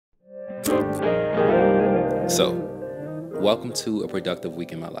So, welcome to a productive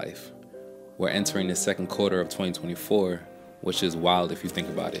week in my life. We're entering the second quarter of 2024, which is wild if you think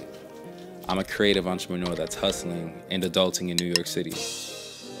about it. I'm a creative entrepreneur that's hustling and adulting in New York City.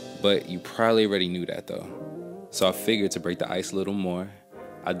 But you probably already knew that though. So I figured to break the ice a little more,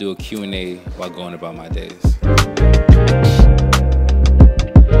 I'll do a Q&A while going about my days.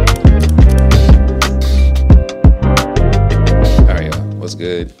 Alright y'all, what's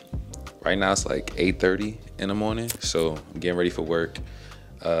good? Right now it's like 8:30 in the morning, so I'm getting ready for work.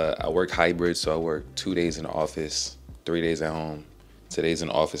 I work hybrid, so I work 2 days in the office, 3 days at home. Today's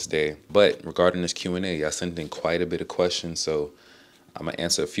an office day. But regarding this Q&A, I sent in quite a bit of questions, so I'm gonna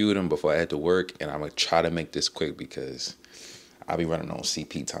answer a few of them before I head to work, and I'm gonna try to make this quick because I'll be running on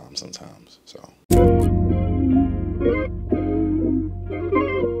CP time sometimes. So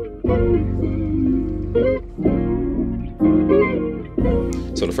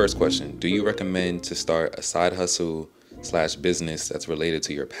the first question, do you recommend to start a side hustle / business that's related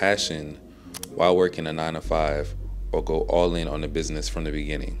to your passion while working a 9-to-5, or go all in on the business from the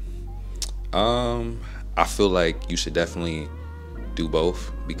beginning? I feel like you should definitely do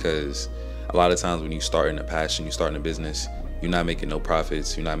both, because a lot of times when you start in a passion, you start in a business, you're not making no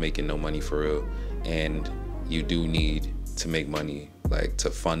profits, you're not making no money for real, and you do need to make money like to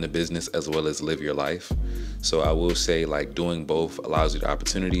fund the business as well as live your life. So I will say, like, doing both allows you the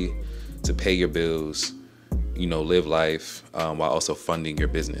opportunity to pay your bills, you know, live life while also funding your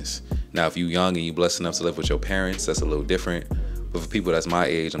business. Now, if you're young and you're blessed enough to live with your parents, that's a little different. But for people that's my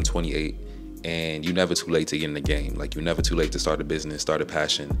age, I'm 28, and you're never too late to get in the game. Like, you're never too late to start a business, start a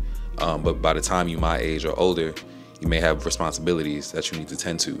passion. But by the time you're my age or older, you may have responsibilities that you need to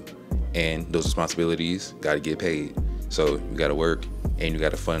tend to. And those responsibilities got to get paid. So you got to work and you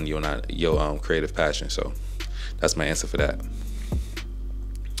got to fund your creative passion. So that's my answer for that.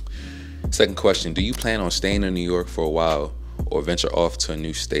 Second question, do you plan on staying in New York for a while or venture off to a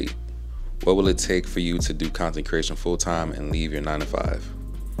new state? What will it take for you to do content creation full-time and leave your 9-to-5?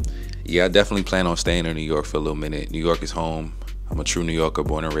 Yeah, I definitely plan on staying in New York for a little minute. New York is home. I'm a true New Yorker,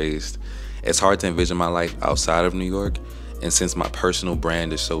 born and raised. It's hard to envision my life outside of New York. And since my personal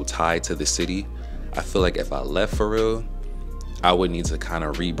brand is so tied to the city, I feel like if I left for real, I would need to kind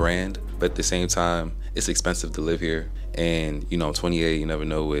of rebrand. But at the same time, it's expensive to live here. And, you know, I'm 28, you never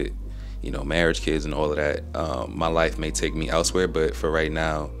know with, you know, marriage, kids, and all of that. My life may take me elsewhere, but for right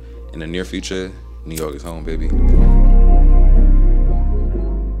now, in the near future, New York is home, baby.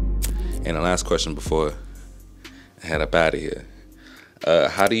 And the last question before I head up out of here.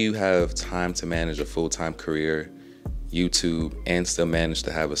 How do you have time to manage a full-time career, YouTube, and still manage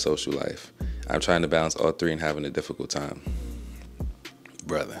to have a social life? I'm trying to balance all three and having a difficult time.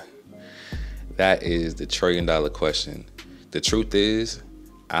 Brother, that is the $1 trillion question. The truth is,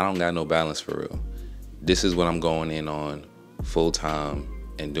 I don't got no balance for real. This is what I'm going in on full-time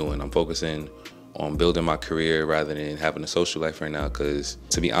and doing. I'm focusing on building my career rather than having a social life right now, because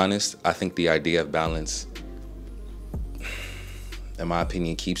to be honest, I think the idea of balance, in my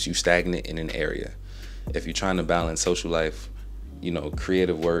opinion, keeps you stagnant in an area. If you're trying to balance social life, you know,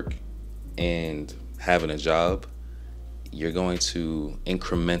 creative work, and having a job, you're going to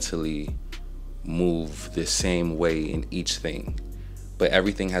incrementally move the same way in each thing. But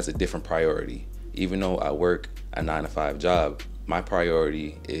everything has a different priority. Even though I work a 9-to-5 job, my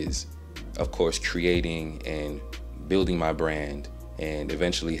priority is, of course, creating and building my brand, and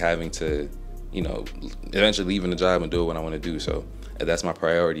eventually having to, you know, eventually leaving the job and doing what I want to do. So if that's my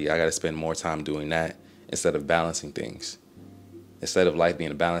priority, I got to spend more time doing that instead of balancing things. Instead of life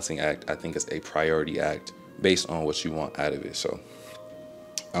being a balancing act, I think it's a priority act based on what you want out of it. So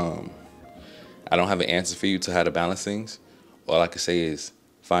I don't have an answer for you to how to balance things. All I can say is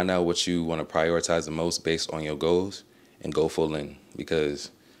find out what you want to prioritize the most based on your goals and go full in. Because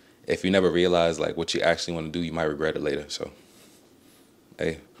if you never realize like what you actually want to do, you might regret it later. So,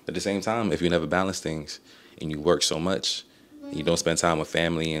 hey, at the same time, if you never balance things and you work so much and you don't spend time with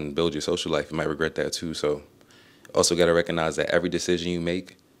family and build your social life, you might regret that too. So also got to recognize that every decision you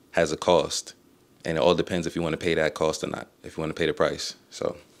make has a cost, and it all depends if you want to pay that cost or not, if you want to pay the price.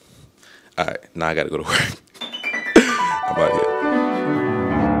 So, all right, now I got to go to work. I'm out here.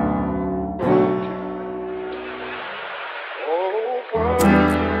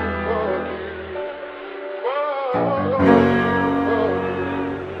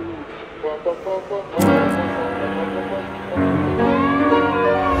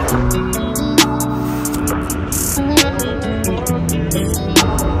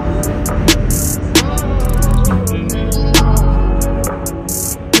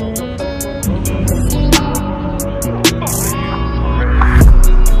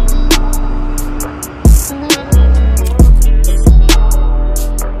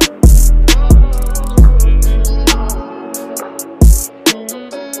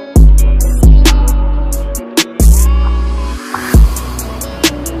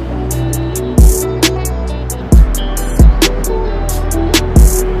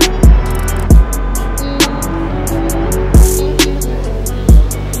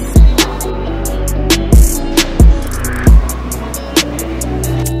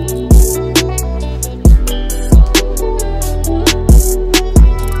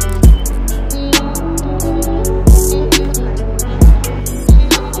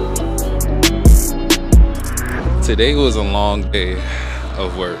 Today was a long day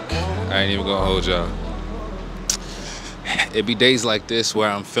of work. I ain't even gonna hold y'all. It be days like this where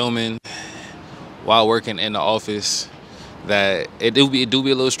I'm filming while working in the office that it do be a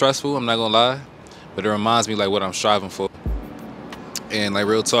little stressful, I'm not gonna lie, but it reminds me like what I'm striving for. And like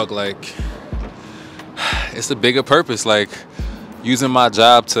real talk, like it's a bigger purpose, like using my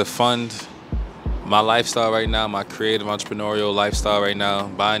job to fund my lifestyle right now, my creative entrepreneurial lifestyle right now,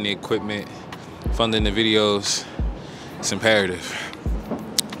 buying the equipment, funding the videos. It's imperative.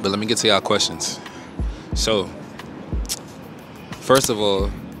 But let me get to y'all questions. So, first of all,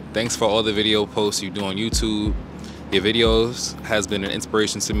 thanks for all the video posts you do on YouTube. Your videos has been an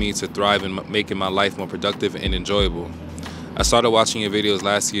inspiration to me to thrive in making my life more productive and enjoyable. I started watching your videos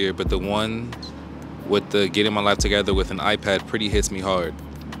last year, but the one with the getting my life together with an iPad hits me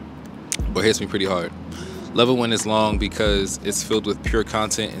pretty hard. Love it when it's long because it's filled with pure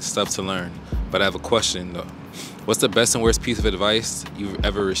content and stuff to learn. But I have a question though. What's the best and worst piece of advice you've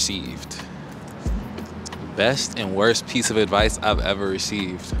ever received? Best and worst piece of advice I've ever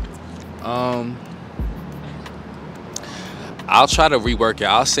received. I'll try to rework it.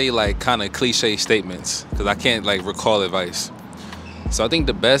 I'll say like kind of cliche statements because I can't like recall advice. So I think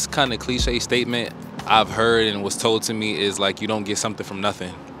the best kind of cliche statement I've heard and was told to me is like, you don't get something from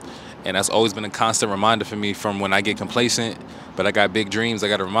nothing. And that's always been a constant reminder for me from when I get complacent, but I got big dreams. I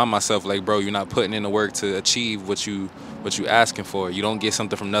got to remind myself like, bro, you're not putting in the work to achieve what you asking for. You don't get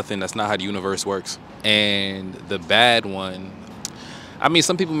something from nothing. That's not how the universe works. And the bad one, I mean,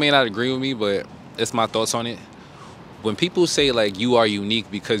 some people may not agree with me, but it's my thoughts on it. When people say like you are unique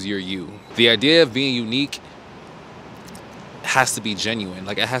because you're you, the idea of being unique has to be genuine.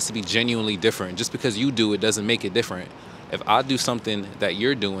 Like it has to be genuinely different. Just because you do it doesn't make it different. If I do something that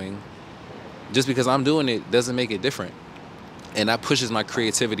you're doing, just because I'm doing it doesn't make it different. And that pushes my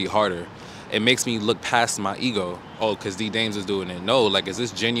creativity harder. It makes me look past my ego. Oh, because D Dames is doing it. No, like, is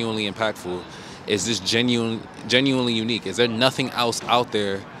this genuinely impactful? Is this genuinely unique? Is there nothing else out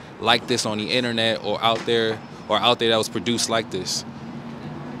there like this on the internet or out there that was produced like this?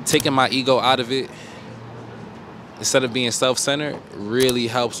 Taking my ego out of it, instead of being self-centered, really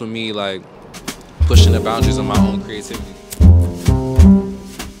helps with me like pushing the boundaries of my own creativity.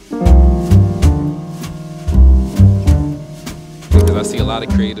 Because I see a lot of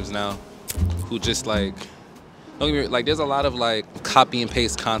creatives now who just like, don't get me wrong, like there's a lot of like copy and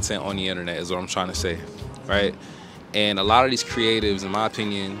paste content on the internet is what I'm trying to say, right? And a lot of these creatives, in my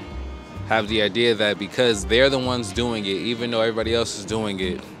opinion, have the idea that because they're the ones doing it, even though everybody else is doing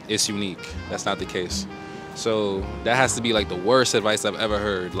it, it's unique. That's not the case. So that has to be like the worst advice I've ever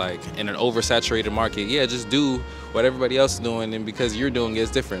heard. Like in an oversaturated market, yeah, just do what everybody else is doing, and because you're doing it,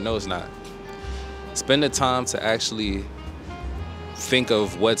 it's different. No, it's not. Spend the time to actually think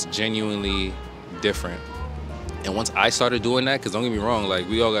of what's genuinely different. And once I started doing that, because don't get me wrong, like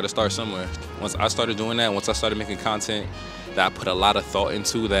we all got to start somewhere. Once I started doing that, once I started making content that I put a lot of thought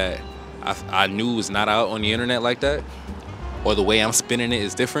into that I knew was not out on the internet like that, or the way I'm spinning it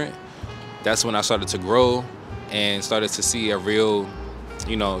is different, that's when I started to grow and started to see a real,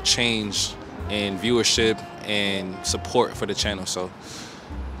 change in viewership and support for the channel. So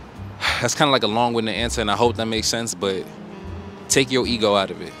that's kind of like a long-winded answer, and I hope that makes sense, but take your ego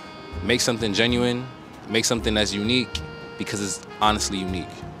out of it. Make something genuine, make something that's unique because it's honestly unique.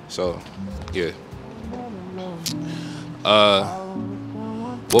 So, yeah.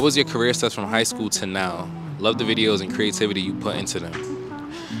 What was your career steps from high school to now? Love the videos and creativity you put into them.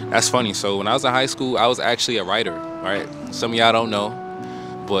 That's funny. So when I was in high school, I was actually a writer, right? Some of y'all don't know,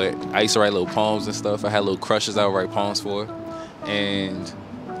 but I used to write little poems and stuff. I had little crushes I would write poems for. And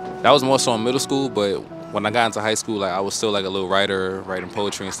that was more so in middle school, but when I got into high school, like I was still like a little writer, writing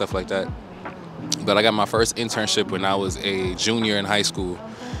poetry and stuff like that. But I got my first internship when I was a junior in high school,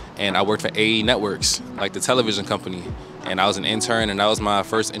 and I worked for AE Networks, like the television company. And I was an intern, and that was my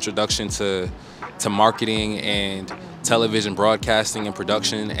first introduction to marketing and television broadcasting and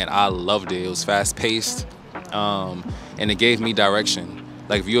production, and I loved it. It was fast-paced, and it gave me direction.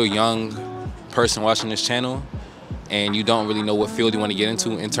 Like if you're a young person watching this channel and you don't really know what field you want to get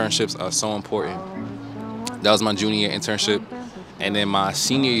into, internships are so important. That was my junior year internship. And then my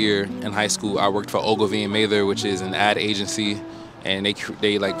senior year in high school, I worked for Ogilvy & Mather, which is an ad agency, and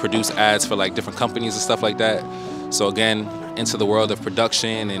they like produce ads for like different companies and stuff like that. So again, into the world of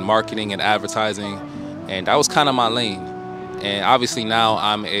production and marketing and advertising, and that was kind of my lane. And obviously now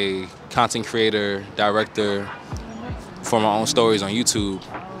I'm a content creator, director for my own stories on YouTube.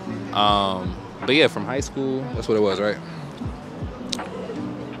 But yeah, from high school, that's what it was, right?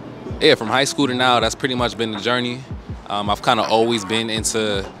 Yeah, from high school to now, that's pretty much been the journey. I've kind of always been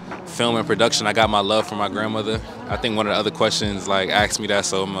into film and production. I got my love from my grandmother. I think one of the other questions like asked me that,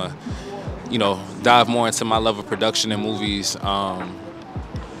 so I'm gonna, you know, dive more into my love of production and movies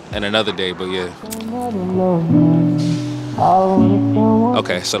in another day. But yeah.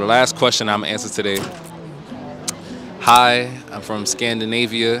 Okay, so the last question I'm gonna answer today. Hi, I'm from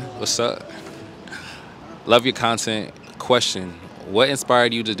Scandinavia. What's up? Love your content. Question: what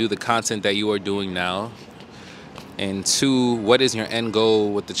inspired you to do the content that you are doing now? And 2, what is your end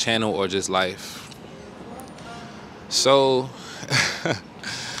goal with the channel or just life? So,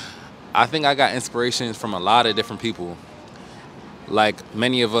 I think I got inspiration from a lot of different people. Like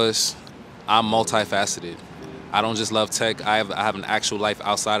many of us, I'm multifaceted. I don't just love tech. I have an actual life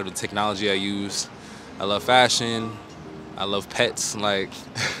outside of the technology I use. I love fashion. I love pets. Like,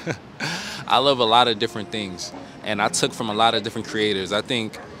 I love a lot of different things. And I took from a lot of different creators. I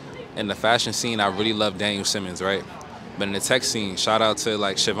think in the fashion scene, I really love Daniel Simmons, right? But in the tech scene, shout out to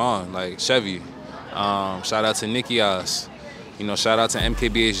like Siobhan, like Chevy. Shout out to Nikias. You know, shout out to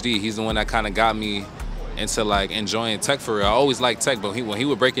MKBHD. He's the one that kind of got me into like enjoying tech for real. I always liked tech, but when he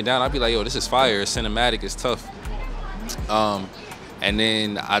would break it down, I'd be like, yo, this is fire. It's cinematic. It's tough. And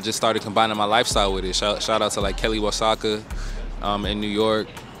then I just started combining my lifestyle with it. Shout out to like Kelly Wasaka in New York.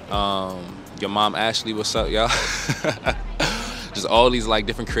 Your mom Ashley, what's up, y'all? Just all these like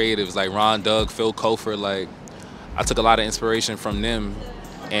different creatives like Ron Doug, Phil Kofer. Like, I took a lot of inspiration from them,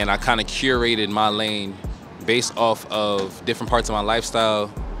 and I kind of curated my lane based off of different parts of my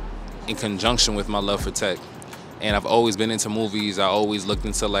lifestyle in conjunction with my love for tech. And I've always been into movies. I always looked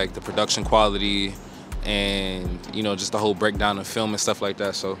into like the production quality and, you know, just the whole breakdown of film and stuff like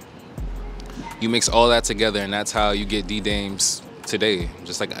that. So you mix all that together, and that's how you get D-Dames today.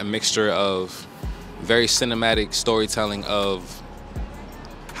 Just like a mixture of very cinematic storytelling of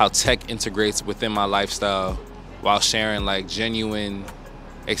how tech integrates within my lifestyle while sharing like genuine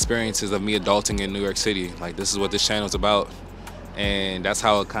experiences of me adulting in New York City. Like, this is what this channel is about, and that's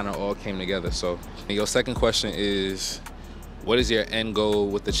how it kind of all came together. So your second question is, what is your end goal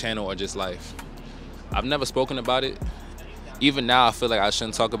with the channel or just life? I've never spoken about it. Even now, I feel like I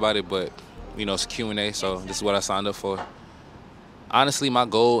shouldn't talk about it, but you know, it's a Q&A, so this is what I signed up for. Honestly, my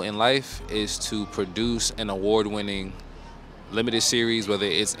goal in life is to produce an award-winning limited series, whether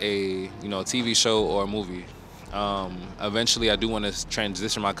it's a TV show or a movie. Eventually, I do want to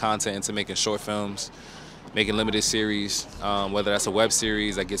transition my content into making short films, making limited series, whether that's a web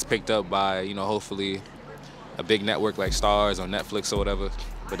series that gets picked up by, hopefully a big network like Starz or Netflix or whatever.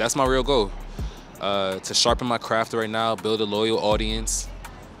 But that's my real goal, to sharpen my craft right now, build a loyal audience,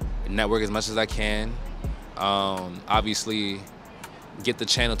 network as much as I can. Obviously, get the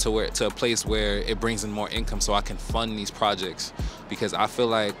channel to a place where it brings in more income so I can fund these projects, because I feel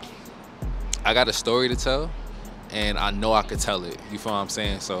like I got a story to tell and I know I could tell it. You feel what I'm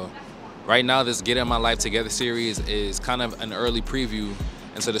saying? So right now, this Getting My Life Together series is kind of an early preview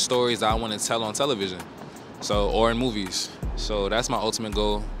into the stories that I want to tell on television, or in movies. So that's my ultimate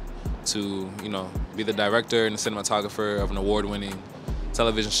goal, to be the director and the cinematographer of an award-winning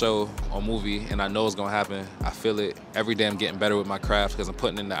television show or movie, and I know it's gonna happen. I feel it. Every day I'm getting better with my craft because I'm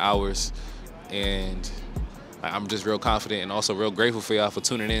putting in the hours, and I'm just real confident and also real grateful for y'all for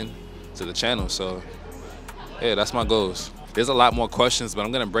tuning in to the channel. So yeah, that's my goals. There's a lot more questions, but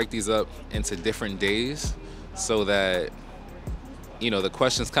I'm gonna break these up into different days so that the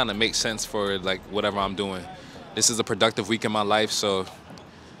questions kind of make sense for like whatever I'm doing. This is a productive week in my life, so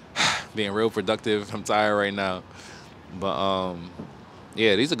being real productive. I'm tired right now, but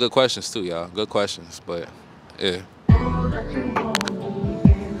yeah, these are good questions too, y'all. Good questions, but yeah.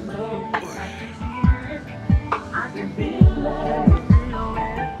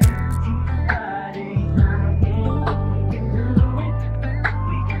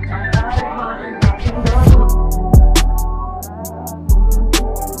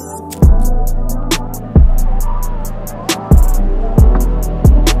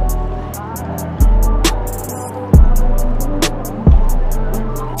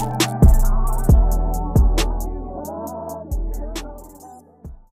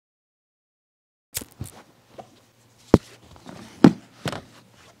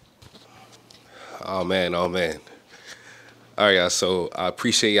 Oh man. All right, y'all, so I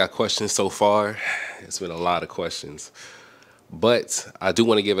appreciate y'all questions so far. It's been a lot of questions, but I do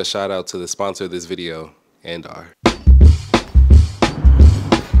want to give a shout out to the sponsor of this video, Andar.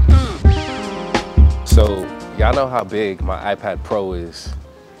 So y'all know how big my iPad Pro is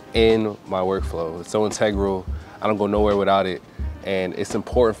in my workflow. It's so integral. I don't go nowhere without it, and it's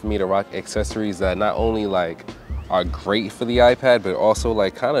important for me to rock accessories that not only like are great for the iPad, but also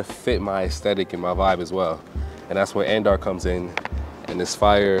like kind of fit my aesthetic and my vibe as well. And that's where Andar comes in, and this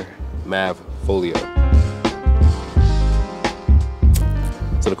fire Mav Folio.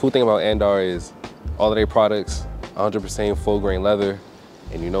 So the cool thing about Andar is all of their products, 100% full grain leather.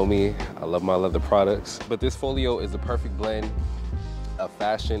 And you know me, I love my leather products. But this folio is the perfect blend of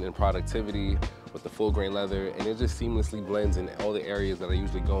fashion and productivity with the full grain leather, and it just seamlessly blends in all the areas that I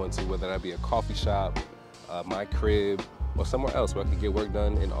usually go into, whether that be a coffee shop, my crib, or somewhere else where I could get work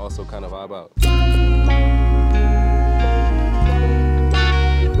done and also kind of vibe out.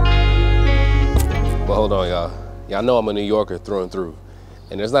 But hold on, y'all. Y'all know I'm a New Yorker through and through,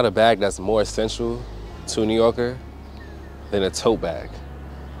 and there's not a bag that's more essential to a New Yorker than a tote bag.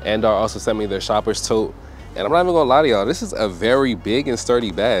 Andar also sent me their shopper's tote, and I'm not even gonna lie to y'all, this is a very big and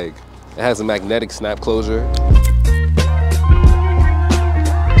sturdy bag. It has a magnetic snap closure.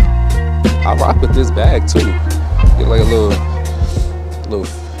 I rock with this bag too. Get like a little,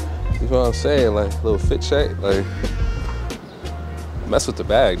 you know what I'm saying? Like a little fit check, like mess with the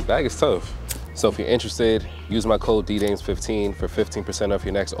bag. The bag is tough. So if you're interested, use my code DDAMES15 for 15% off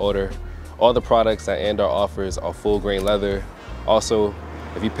your next order. All the products that Andar offers are full grain leather. Also,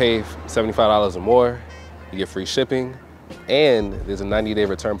 if you pay $75 or more, you get free shipping, and there's a 90-day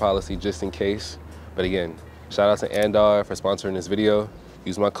return policy just in case. But again, shout out to Andar for sponsoring this video.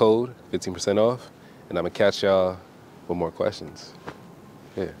 Use my code, 15% off, and I'm gonna catch y'all with more questions.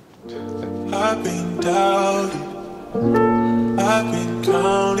 Yeah. I've been doubted, I've been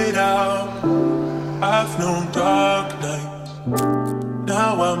counted out, I've known dark nights,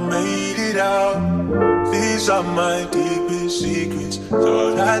 now I made it out. These are my deepest secrets,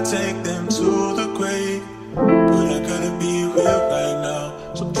 thought I'd take them to the grave, but I gotta be real right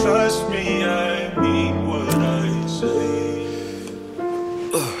now, so trust me, I mean what I say.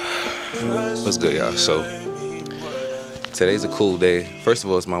 What's good, y'all? So today's a cool day. First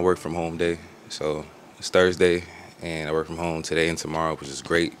of all, it's my work from home day. So it's Thursday and I work from home today and tomorrow, which is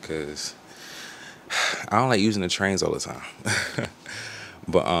great because I don't like using the trains all the time.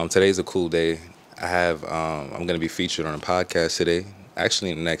 But today's a cool day. I'm gonna be featured on a podcast today,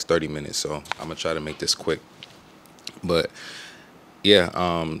 actually in the next 30 minutes, so I'm gonna try to make this quick. But yeah,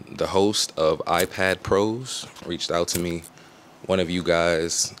 the host of iPad Pros reached out to me. One of you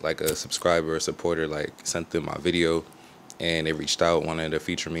guys, like a subscriber or supporter, like sent them my video and they reached out, wanted to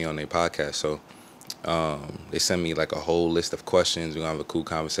feature me on their podcast. So they sent me like a whole list of questions. We're gonna have a cool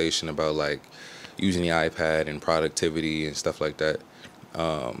conversation about like using the iPad and productivity and stuff like that.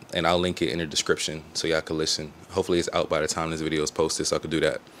 And I'll link it in the description so y'all can listen. Hopefully it's out by the time this video is posted so I can do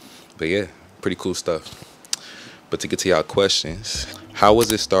that. But yeah, pretty cool stuff. But to get to y'all questions, how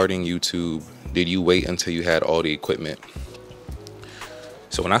was it starting YouTube? Did you wait until you had all the equipment?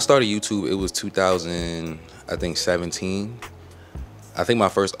 So when I started YouTube, it was 2017. I think my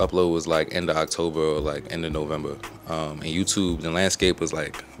first upload was like end of October or like end of November. And YouTube, the landscape was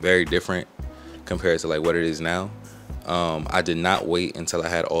like very different compared to like what it is now. I did not wait until I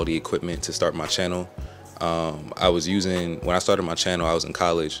had all the equipment to start my channel. When I started my channel, I was in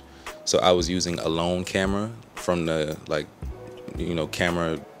college. So I was using a lone camera from the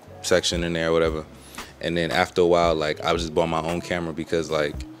camera section in there or whatever. And then after a while, like I just bought my own camera because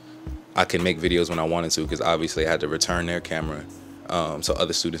like I can make videos when I wanted to, because obviously I had to return their camera so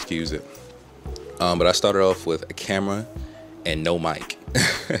other students could use it. But I started off with a camera and no mic.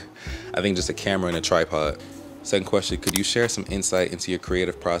 I think just a camera and a tripod. Second question, could you share some insight into your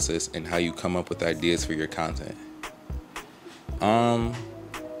creative process and how you come up with ideas for your content?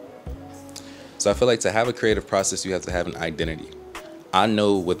 So I feel like to have a creative process, you have to have an identity. I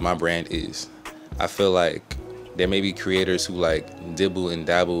know what my brand is. I feel like there may be creators who like dibble and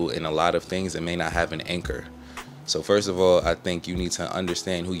dabble in a lot of things and may not have an anchor. So first of all, I think you need to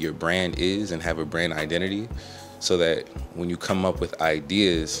understand who your brand is and have a brand identity so that when you come up with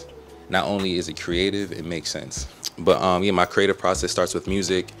ideas, not only is it creative, it makes sense. But yeah, my creative process starts with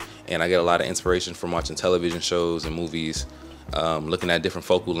music, and I get a lot of inspiration from watching television shows and movies, looking at different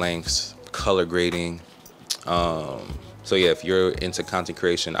focal lengths, color grading. So yeah, if you're into content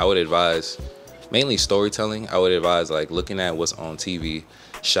creation, I would advise mainly storytelling. I would advise like looking at what's on TV.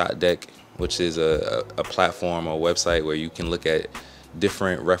 Shot Deck, which is a platform or website where you can look at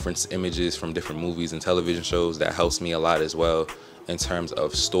different reference images from different movies and television shows. That helps me a lot as well in terms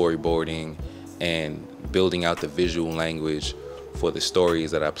of storyboarding and building out the visual language for the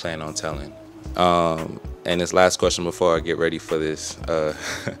stories that I plan on telling. And this last question before I get ready for this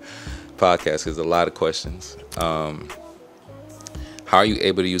podcast, because there's a lot of questions. How are you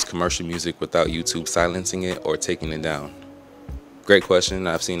able to use commercial music without YouTube silencing it or taking it down? Great question.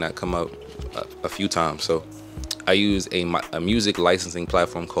 I've seen that come up a few times. So I use a music licensing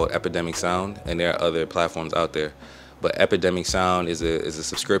platform called Epidemic Sound, and there are other platforms out there. But Epidemic Sound is a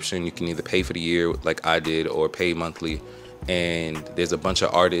subscription. You can either pay for the year like I did or pay monthly, and there's a bunch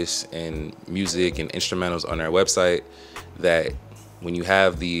of artists and music and instrumentals on their website that when you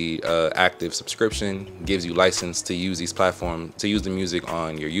have the active subscription, gives you license to use these platforms, to use the music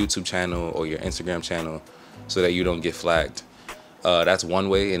on your YouTube channel or your Instagram channel so that you don't get flagged. That's one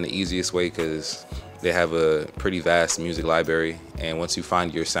way and the easiest way, because they have a pretty vast music library, and once you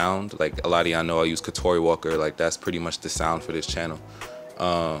find your sound, like a lot of y'all know I use Katori Walker, like that's pretty much the sound for this channel,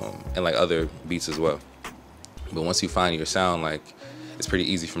 and like other beats as well. But once you find your sound, like it's pretty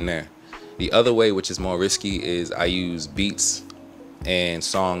easy from there. The other way, which is more risky, is I use beats and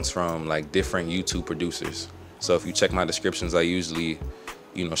songs from like different YouTube producers. So if you check my descriptions, I usually,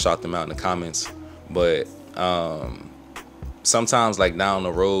 you know, shout them out in the comments. But sometimes like down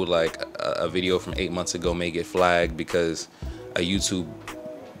the road, like a video from 8 months ago may get flagged because a YouTube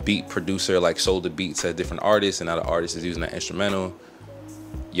beat producer like sold the beats to a different artist, and now the artist is using that instrumental.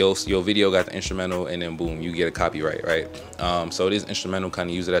 Your video got the instrumental, and then boom, you get a copyright, right? So it is instrumental, kind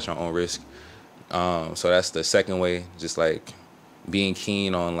of use it at your own risk. So that's the second way, just like being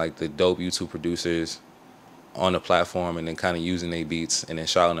keen on like the dope YouTube producers on the platform, and then kind of using their beats and then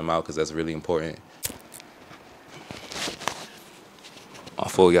shouting them out, because that's really important. My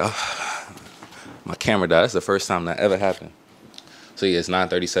fault, y'all. My camera died. That's the first time that ever happened. So yeah, it's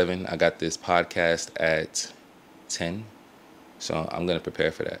 9:37. I got this podcast at 10. So I'm gonna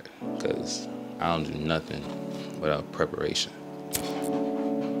prepare for that, because I don't do nothing without preparation.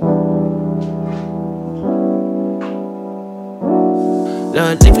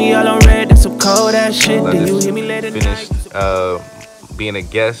 Lord, leave me all on red, that's some cold ass shit. Then you hear me later finished being a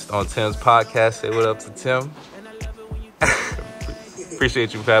guest on Tim's podcast. Say what up to Tim.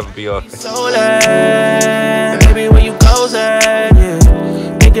 Appreciate you for having me on. Baby, when you close that,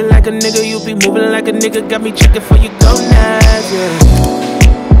 yeah. Thinking like a nigga, you be moving like a nigga. Got me checking for you go now, yeah.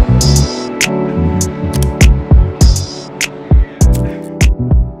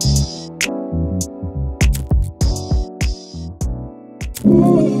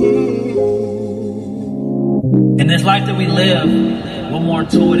 In this life that we live, what more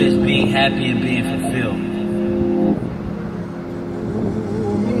to it is being happy and being fulfilled.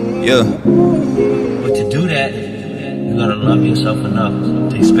 Yeah. But to do that, you gotta love yourself enough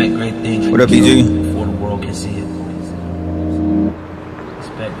to expect great things. What up, BG? Before the world can see it.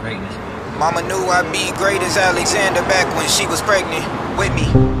 Expect greatness. Mama knew I'd be great as Alexander back when she was pregnant with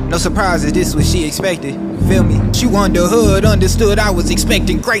me. No surprises, this was she expected. Feel me? She underhood, understood I was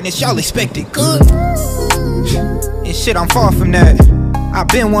expecting greatness. Y'all expected good. And shit, I'm far from that. I've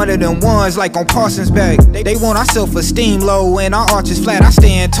been one of them ones like on Parsons back. They want our self-esteem low and our arches flat. I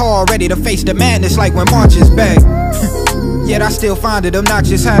stand tall, ready to face the madness like when March is back. Yet I still find it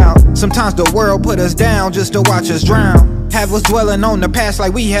obnoxious how sometimes the world put us down just to watch us drown. Have us dwelling on the past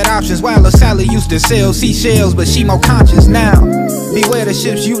like we had options, while Sally used to sell seashells, but she more conscious now. Beware the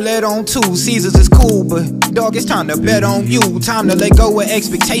ships you led on to. Caesars is cool, but dog, it's time to bet on you. Time to let go of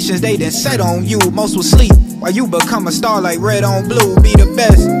expectations they done set on you. Most will sleep while you become a star like red on blue. Be the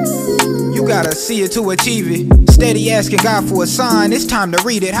best, you gotta see it to achieve it. Steady asking God for a sign. It's time to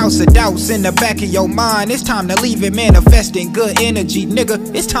read it. House of doubts in the back of your mind. It's time to leave it manifesting good energy,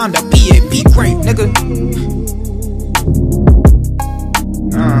 nigga. It's time to be it, be great, nigga.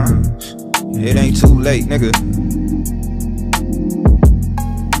 It ain't too late, nigga.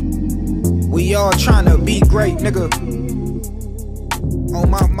 We all tryna be great, nigga. On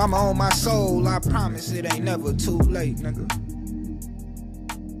my mama, on my soul, I promise it ain't never too late, nigga.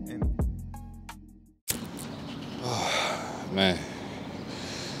 Oh, man.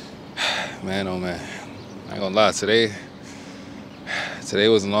 Man, oh man. I ain't gonna lie, today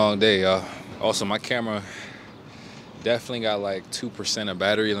was a long day, y'all. Also, my camera definitely got like 2% of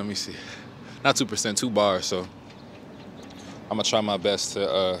battery. Let me see. Not 2%, 2 bars. So I'm gonna try my best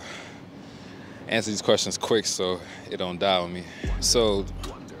to answer these questions quick so it don't die on me. So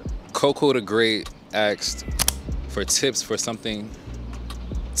Coco the Great asked for tips for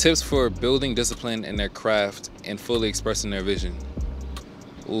building discipline in their craft and fully expressing their vision.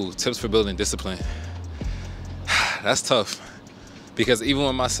 Ooh, tips for building discipline. That's tough, because even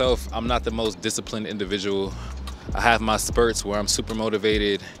with myself, I'm not the most disciplined individual. I have my spurts where I'm super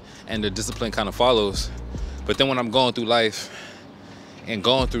motivated and the discipline kind of follows. But then when I'm going through life and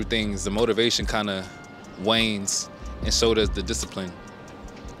going through things, the motivation kind of wanes, and so does the discipline.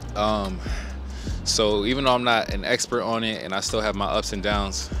 So even though I'm not an expert on it and I still have my ups and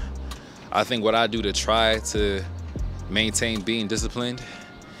downs, I think what I do to try to maintain being disciplined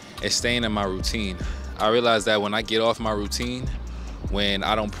is staying in my routine. I realize that when I get off my routine, when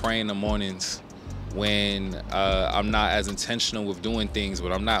I don't pray in the mornings, when I'm not as intentional with doing things,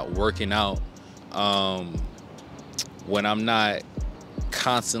 when I'm not working out, when I'm not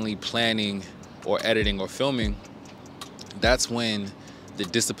constantly planning or editing or filming, that's when the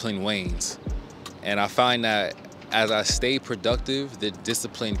discipline wanes. And I find that as I stay productive, the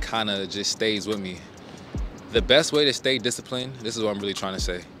discipline kind of just stays with me. The best way to stay disciplined, this is what I'm really trying to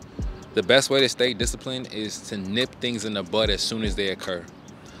say. The best way to stay disciplined is to nip things in the bud as soon as they occur.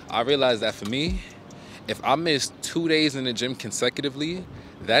 I realize that for me, if I miss 2 days in the gym consecutively,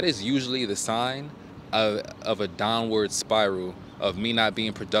 that is usually the sign of a downward spiral, of me not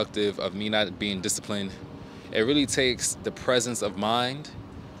being productive, of me not being disciplined. It really takes the presence of mind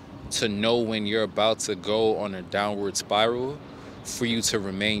to know when you're about to go on a downward spiral for you to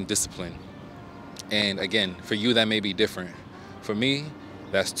remain disciplined. And again, for you, that may be different. For me,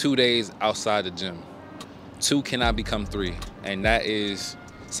 that's 2 days outside the gym. 2 cannot become 3. And that is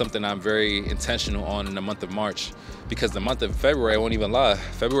something I'm very intentional on in the month of March, because the month of February, I won't even lie,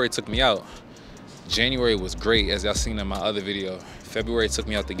 February took me out. January was great, as y'all seen in my other video. February took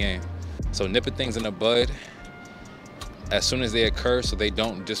me out the game. So nipping things in the bud as soon as they occur so they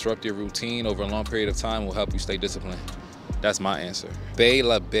don't disrupt your routine over a long period of time will help you stay disciplined. That's my answer. Bay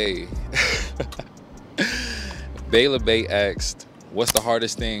La Bay. Bay La Bay asked, what's the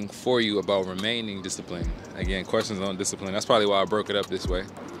hardest thing for you about remaining disciplined? Again, questions on discipline. That's probably why I broke it up this way.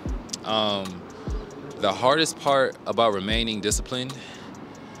 The hardest part about remaining disciplined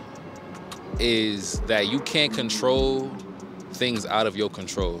is that you can't control things out of your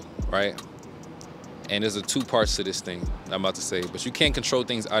control, right? And there's 2 parts to this thing I'm about to say, but you can't control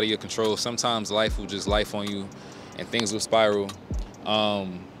things out of your control. Sometimes life will just life on you and things will spiral.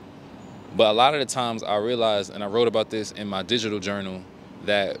 But a lot of the times I realize, and I wrote about this in my digital journal,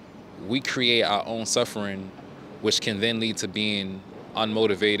 that we create our own suffering, which can then lead to being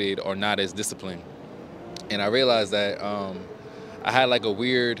unmotivated or not as disciplined. And I realized that I had like a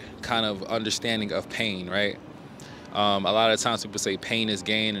weird kind of understanding of pain, right? A lot of times people say pain is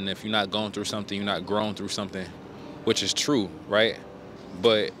gain, and if you're not going through something, you're not growing through something, which is true, right?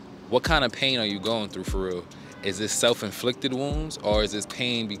 But what kind of pain are you going through for real? Is this self-inflicted wounds, or is this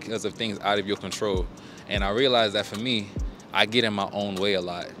pain because of things out of your control? And I realized that for me, I get in my own way a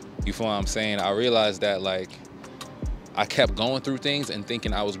lot. You feel what I'm saying? I realized that like I kept going through things and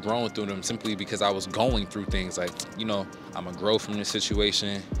thinking I was growing through them simply because I was going through things. Like, you know, I'm gonna grow from this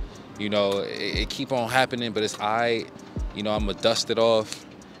situation. You know, it keep on happening, but it's you know, I'm gonna dust it off.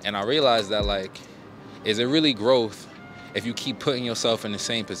 And I realized that like, is it really growth if you keep putting yourself in the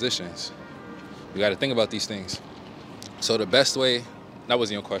same positions? You gotta think about these things. So the best way, that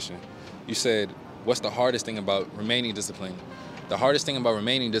wasn't your question. You said, what's the hardest thing about remaining disciplined? The hardest thing about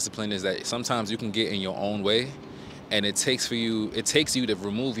remaining disciplined is that sometimes you can get in your own way, and it takes you to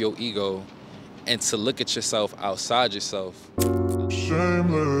remove your ego and to look at yourself outside yourself.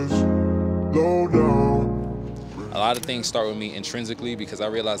 Shameless, low down. A lot of things start with me intrinsically because I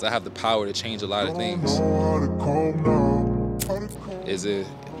realize I have the power to change a lot of things.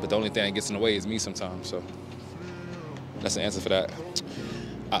 But the only thing that gets in the way is me sometimes. So that's the answer for that.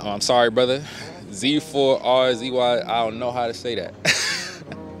 I'm sorry, brother. Z4RZY, I don't know how to say that.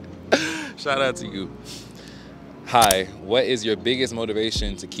 Shout out to you. Hi, what is your biggest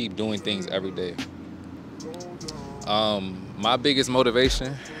motivation to keep doing things every day? My biggest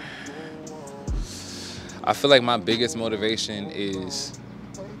motivation, I feel like my biggest motivation is,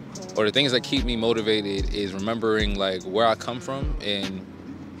 or the things that keep me motivated is remembering like where I come from and,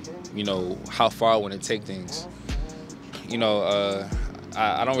 you know, how far I want to take things. You know,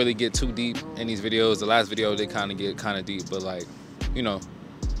 I don't really get too deep in these videos. The last video did kind of get kind of deep, but like, you know,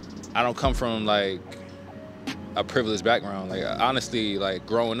 I don't come from like a privileged background. Like honestly, like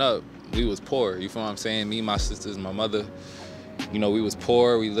growing up, we was poor. You feel what I'm saying? Me, my sisters, my mother, you know, we was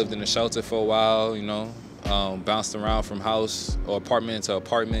poor. We lived in a shelter for a while, you know, bounced around from house or apartment to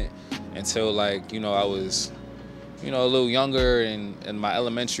apartment until like, you know, I was, you know, a little younger in my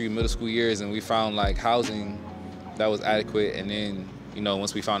elementary, middle school years, and we found like housing that was adequate. And then, you know,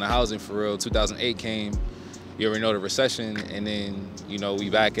 once we found the housing for real, 2008 came, you already know the recession, and then, you know, we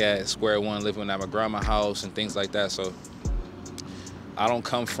back at square one, living at my grandma's house and things like that. So I don't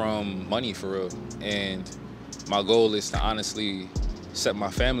come from money for real. And my goal is to honestly set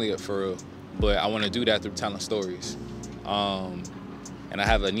my family up for real. But I want to do that through telling stories. And I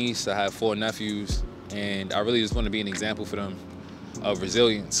have a niece, I have 4 nephews, and I really just want to be an example for them of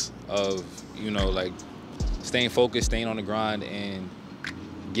resilience, of, you know, like staying focused, staying on the grind, and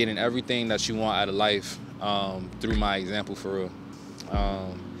getting everything that you want out of life through my example for real.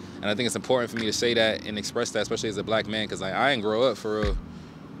 And I think it's important for me to say that and express that, especially as a black man, because like, I didn't grow up for real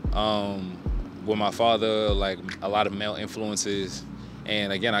with my father, like a lot of male influences.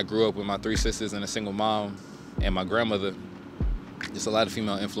 And again, I grew up with my 3 sisters and a single mom. and my grandmother. Just a lot of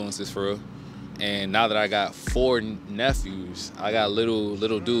female influences for real. And now that I got 4 nephews, I got little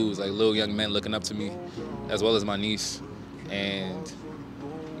dudes, like little young men looking up to me, as well as my niece. And,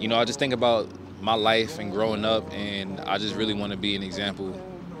 you know, I just think about my life and growing up, and I just really want to be an example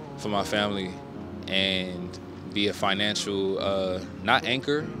for my family and be a financial, not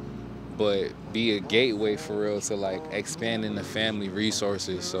anchor, but be a gateway for real to like expanding the family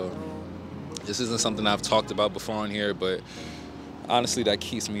resources. So this isn't something I've talked about before on here, but honestly, that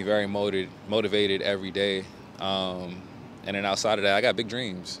keeps me very motivated every day. And then outside of that, I got big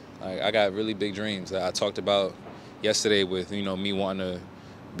dreams. I got really big dreams that I talked about yesterday with, you know, me wanting to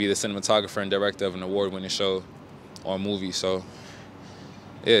be the cinematographer and director of an award-winning show or movie. So,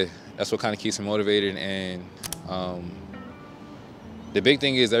 yeah, that's what kind of keeps me motivated. And the big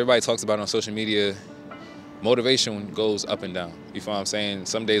thing is everybody talks about it on social media, motivation goes up and down. You feel what I'm saying?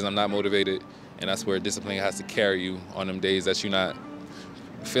 Some days I'm not motivated, and that's where discipline has to carry you on them days that you're not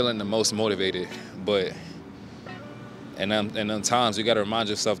feeling the most motivated. But and them times you got to remind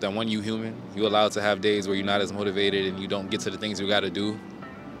yourself that when you're human, you're allowed to have days where you're not as motivated and you don't get to the things you got to do.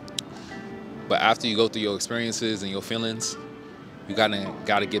 But after you go through your experiences and your feelings, you got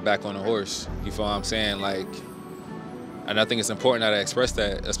to get back on the horse. You feel what I'm saying? Like, and I think it's important that I express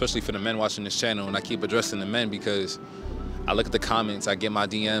that, especially for the men watching this channel, and I keep addressing the men because I look at the comments, I get my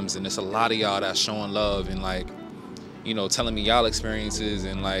DMs, and it's a lot of y'all that's showing love and like, you know, telling me y'all experiences,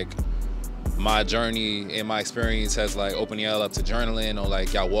 and like my journey and my experience has like opened y'all up to journaling, or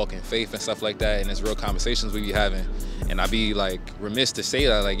like y'all walk in faith and stuff like that, and it's real conversations we be having. And I be like remiss to say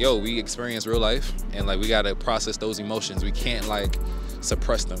that, like, yo, we experience real life, and like we gotta process those emotions. We can't like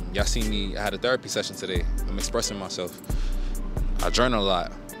suppress them. Y'all see me, I had a therapy session today. I'm expressing myself. I journal a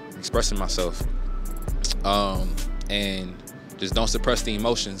lot, expressing myself. And just don't suppress the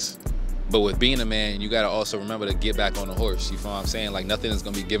emotions. But with being a man, you gotta also remember to get back on the horse. You feel what I'm saying? Like, nothing is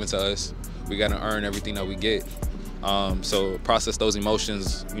gonna be given to us. We gotta earn everything that we get. So process those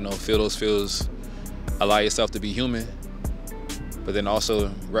emotions, you know, feel those feels, allow yourself to be human, but then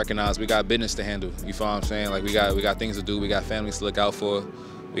also recognize we got business to handle. You feel what I'm saying? Like, we got things to do, we got families to look out for,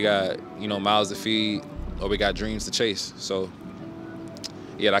 we got, you know, mouths to feed, or we got dreams to chase. So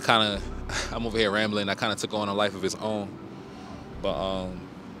yeah, that kind of, I'm over here rambling, that kind of took on a life of its own. But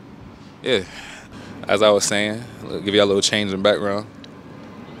yeah, as I was saying, I'll give you a little change in background.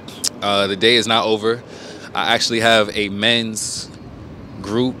 The day is not over. I actually have a men's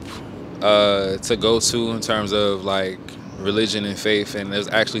group to go to in terms of like religion and faith, and there's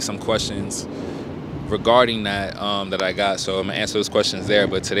actually some questions regarding that that I got, so I'm gonna answer those questions there.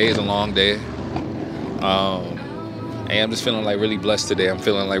 But today is a long day, and I'm just feeling like really blessed today. I'm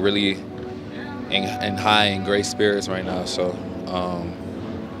feeling like really in high and great spirits right now. So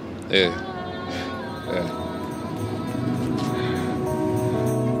yeah.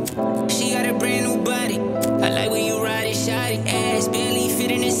 She got a brand new body. I like when you ride it, shawty. Ass barely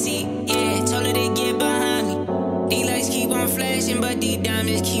fit in the seat. Yeah, told her to get behind me. These lights keep on flashing, but these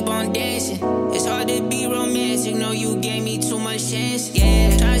diamonds keep on dancing. It's hard to be romantic. No, you gave me too much chance.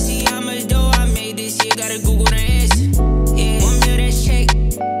 Yeah, tryna see how much dough I made this year. Gotta Google the answer. Yeah, 1 mil that's check, 2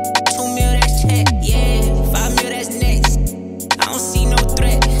 mil that's check. Yeah, 5 mil that's next. I don't see no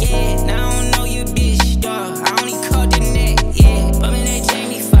threat. Yeah, now I don't know your bitch, dog. I only called the net. Yeah, but me that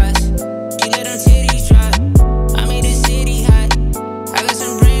Jamie Foxx. You let them titties drop. I made the city hot. I got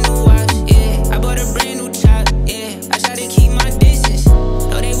some brand new watch. Yeah, I bought a brand new top. Yeah, I try to keep my distance.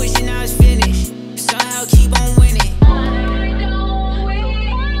 Though they wishing I was finished. Somehow keep on winning.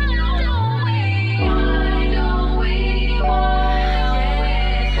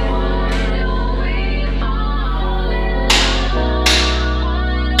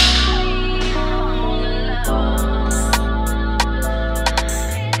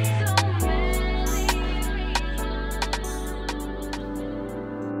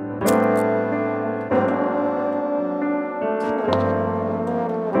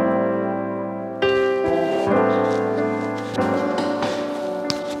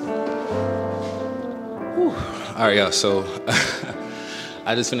 All right, y'all, so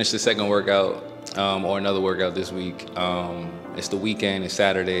I just finished the second workout, or another workout this week. It's the weekend, it's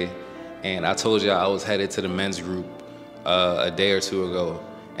Saturday, and I told y'all I was headed to the men's group a day or two ago,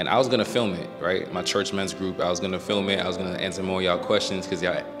 and I was gonna film it, right? My church men's group, I was gonna film it, I was gonna answer more of y'all questions, because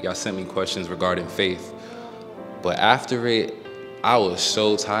y'all sent me questions regarding faith. But after it, I was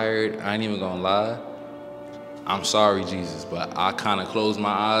so tired, I ain't even gonna lie. I'm sorry, Jesus, but I kind of closed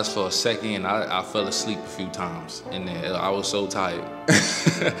my eyes for a second and I fell asleep a few times in there. I was so tired.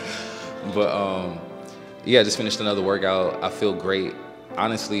 But yeah, I just finished another workout. I feel great.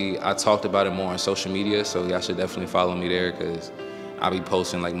 honestly, I talked about it more on social media, so y'all should definitely follow me there because I'll be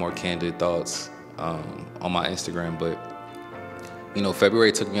posting like more candid thoughts on my Instagram. But you know,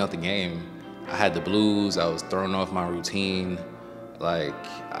 February took me out the game. I had the blues. I was thrown off my routine. Like,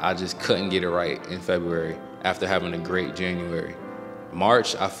 I just couldn't get it right in February after having a great January.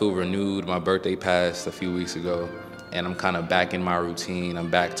 March, I feel renewed. My birthday passed a few weeks ago, and I'm kind of back in my routine. I'm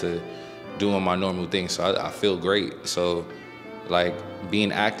back to doing my normal thing, so I feel great. So, like,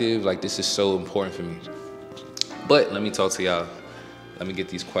 being active, like, this is so important for me. But let me talk to y'all. Let me get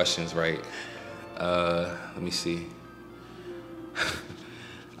these questions right. Let me see.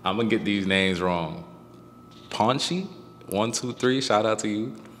 I'm gonna get these names wrong. Paunchy, 123, shout out to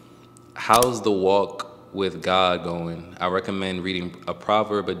you. How's the walk with God going? I recommend reading a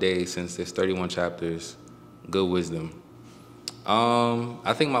proverb a day since there's 31 chapters. Good wisdom.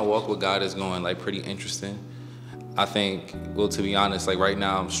 I think my walk with God is going like pretty interesting. I think, well, to be honest, like right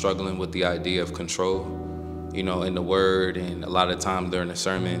now I'm struggling with the idea of control, you know, in the word and a lot of times during the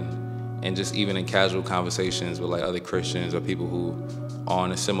sermon and just even in casual conversations with like other Christians or people who are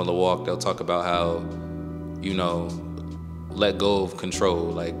on a similar walk. They'll talk about how, you know, let go of control,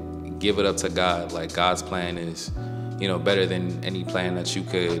 like give it up to God. Like God's plan is, you know, better than any plan that you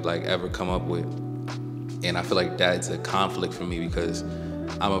could like ever come up with. And I feel like that's a conflict for me because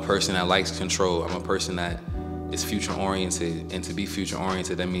I'm a person that likes control. I'm a person that is future oriented, and to be future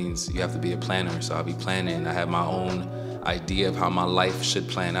oriented, that means you have to be a planner. So I'll be planning. I have my own idea of how my life should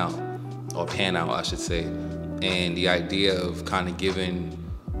plan out, or pan out, I should say. And the idea of kind of giving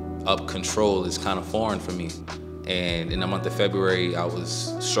up control is kind of foreign for me. And in the month of February, I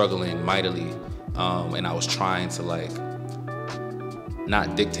was struggling mightily, and I was trying to like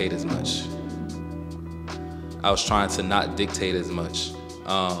not dictate as much.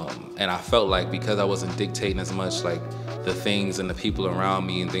 And I felt like because I wasn't dictating as much, like the things and the people around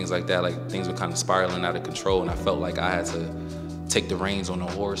me and things like that, like things were kind of spiraling out of control. And I felt like I had to take the reins on the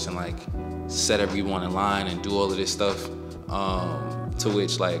horse and like set everyone in line and do all of this stuff, to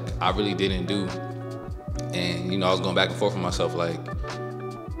which like I really didn't do. And, you know, I was going back and forth with myself, like,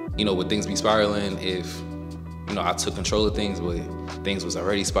 you know, would things be spiraling if, you know, I took control of things, but things was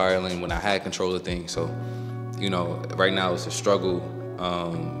already spiraling when I had control of things. So, you know, right now it's a struggle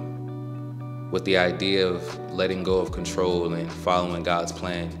with the idea of letting go of control and following God's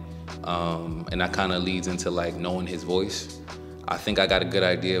plan. And that kind of leads into like knowing his voice. I think I got a good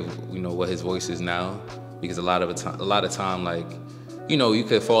idea of, you know, what his voice is now, because a lot of time, like, you know, you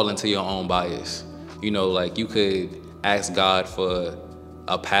could fall into your own bias. You know, like you could ask God for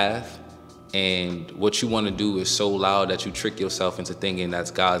a path, and what you want to do is so loud that you trick yourself into thinking that's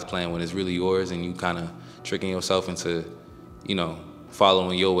God's plan when it's really yours, and you kind of tricking yourself into, you know,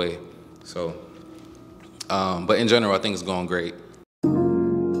 following your way. So, but in general, I think it's going great.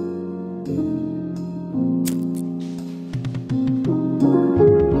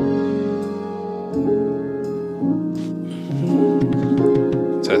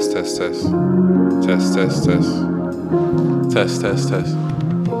 Test.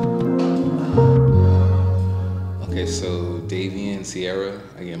 Okay, so Davian Sierra,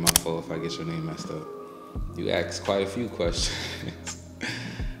 again, my fault if I get your name messed up. You asked quite a few questions.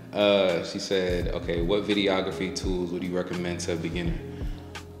 She said, okay, what videography tools would you recommend to a beginner?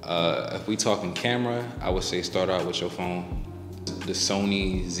 If we talking camera, I would say start out with your phone. The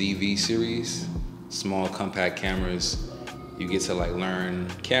Sony ZV series, small compact cameras. You get to like learn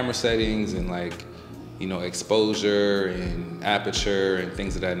camera settings and like, you know, exposure and aperture and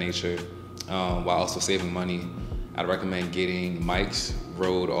things of that nature, while also saving money. I'd recommend getting mics.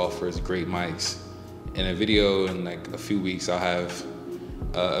 Rode offers great mics. In a video in like a few weeks, I'll have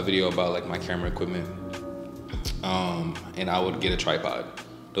a video about like my camera equipment, and I would get a tripod.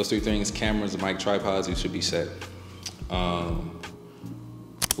 Those three things: cameras, mic, tripods. You should be set.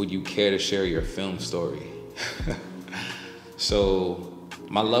 Would you care to share your film story? So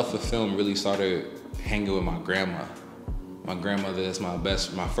my love for film really started hanging with my grandma. My grandmother is my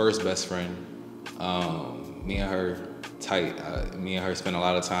first best friend. Me and her tight. Me and her spent a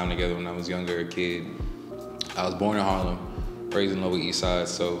lot of time together when I was younger, a kid. I was born in Harlem, raised in Lower East Side.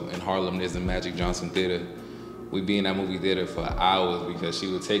 So in Harlem, there's the Magic Johnson Theater. We'd be in that movie theater for hours because she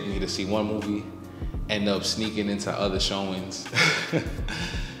would take me to see one movie, end up sneaking into other showings.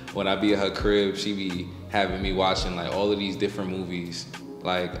 When I be at her crib, she be having me watching like all of these different movies,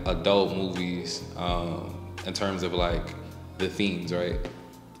 like adult movies, in terms of like the themes, right?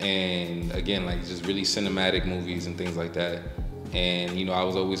 And again, like just really cinematic movies and things like that. And you know, I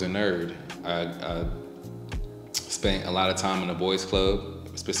was always a nerd. I spent a lot of time in the boys club,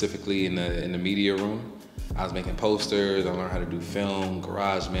 specifically in the media room. I was making posters, I learned how to do film,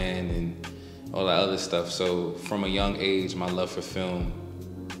 GarageBand, and all that other stuff. So from a young age, my love for film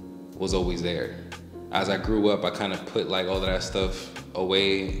was always there. As I grew up, I kind of put like all of that stuff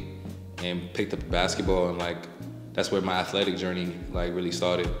away and picked up basketball, and like that's where my athletic journey like really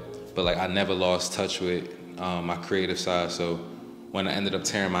started. But like I never lost touch with my creative side. So when I ended up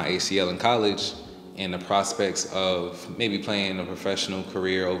tearing my ACL in college, and the prospects of maybe playing a professional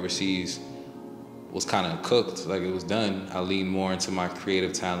career overseas was kind of cooked, like it was done, I leaned more into my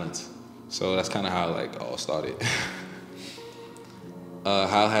creative talents. So that's kind of how like all started.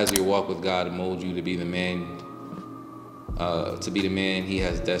 How has your walk with God molded you to be the man He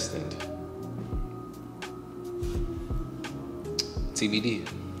has destined? TBD.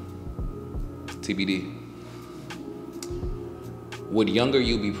 TBD. Would younger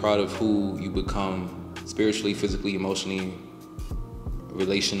you be proud of who you become spiritually, physically, emotionally,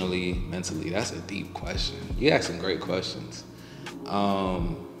 relationally, mentally? That's a deep question. You ask some great questions. I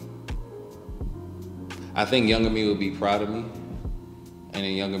think younger me would be proud of me, and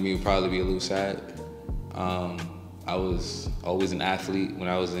then younger me would probably be a little sad. I was always an athlete. When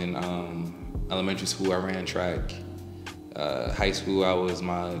I was in elementary school, I ran track. High school, I was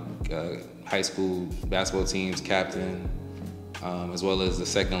my high school basketball team's captain, as well as the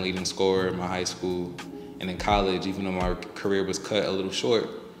second leading scorer in my high school. And in college, even though my career was cut a little short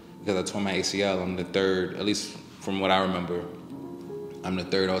because I tore my ACL, I'm the third, at least from what I remember, I'm the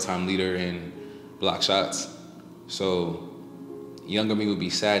third all-time leader in block shots. So younger me would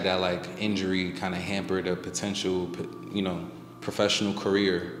be sad that like injury kind of hampered a potential, professional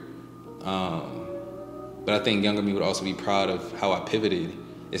career. But I think younger me would also be proud of how I pivoted.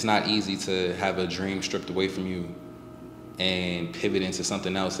 It's not easy to have a dream stripped away from you and pivot into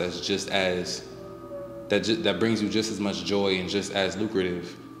something else that's just as, that brings you just as much joy and just as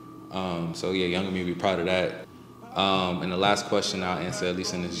lucrative. So yeah, younger me would be proud of that. And the last question I'll answer, at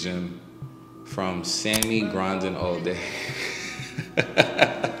least in this gym, from Sammy Grinding All Day.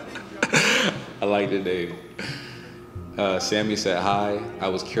 I like the name. Sammy said, hi, I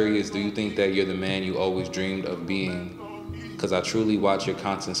was curious, do you think that you're the man you always dreamed of being? Because I truly watch your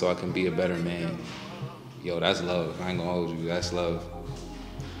content so I can be a better man. Yo, that's love. I ain't gonna hold you, that's love.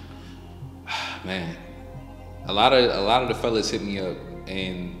 Man, a lot of the fellas hit me up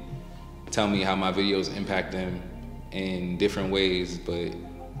and tell me how my videos impact them in different ways, but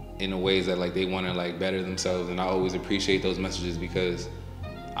in the ways that like they want to like better themselves. And I always appreciate those messages because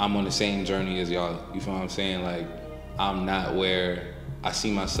I'm on the same journey as y'all. You feel what I'm saying? Like I'm not where I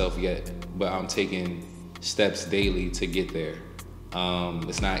see myself yet, but I'm taking steps daily to get there.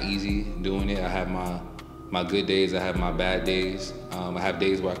 It's not easy doing it. I have my good days, I have my bad days. I have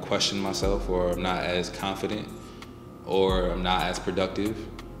days where I question myself, or I'm not as confident, or I'm not as productive.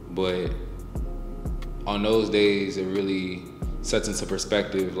 But on those days, it really sets into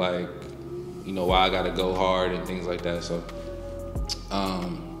perspective, like, why I gotta go hard and things like that. So,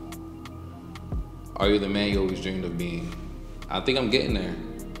 are you the man you always dreamed of being? I think I'm getting there.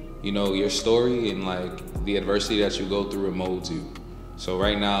 Your story and like the adversity that you go through, it molds you. So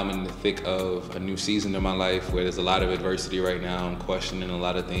right now I'm in the thick of a new season of my life where there's a lot of adversity right now. I'm questioning a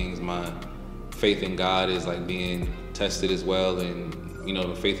lot of things. My faith in God is like being tested as well, and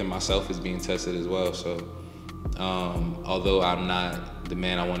the faith in myself is being tested as well. So although I'm not the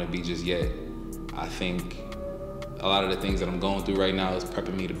man I want to be just yet, I think a lot of the things that I'm going through right now is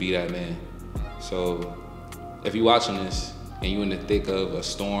prepping me to be that man. So if you're watching this and you're in the thick of a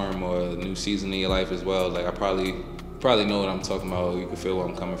storm or a new season in your life as well, like I probably know what I'm talking about. You can feel where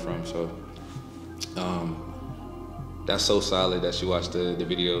I'm coming from. So that's so solid that you watch the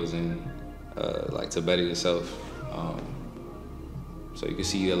videos and like to better yourself. So you can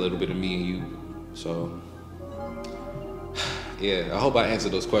see a little bit of me and you. So yeah, I hope I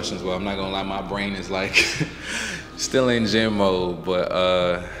answered those questions well. I'm not gonna lie, my brain is like still in gym mode, but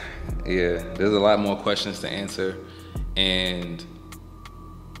yeah, there's a lot more questions to answer. And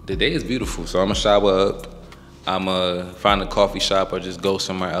the day is beautiful, so I'm gonna shower up. I'm gonna find a coffee shop or just go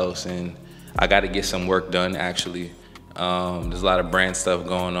somewhere else, and I gotta get some work done actually. There's a lot of brand stuff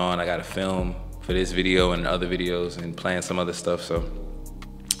going on. I gotta film for this video and other videos and plan some other stuff, so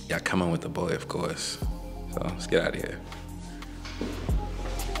yeah, come on with the boy, of course. So let's get out of here.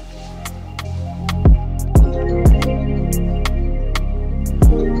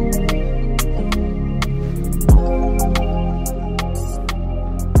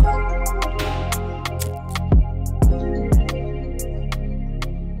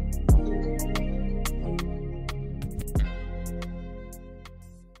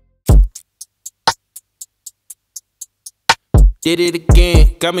 Did it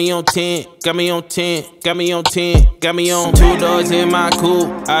again, got me on 10, got me on 10, got me on 10, got me on 2 doors in my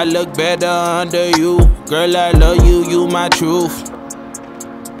coupe. I look better under you, girl, I love you, you my truth.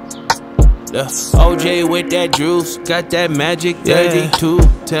 The OJ with that juice, got that magic 32.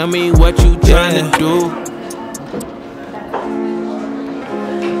 Tell me what you tryna do.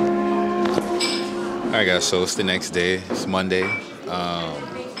 Alright guys, so it's the next day, it's Monday.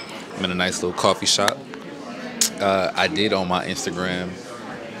 I'm in a nice little coffee shop. I did on my Instagram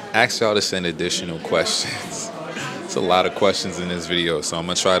ask y'all to send additional questions. It's a lot of questions in this video, so I'm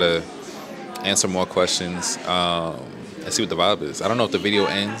gonna try to answer more questions and see what the vibe is. I don't know if the video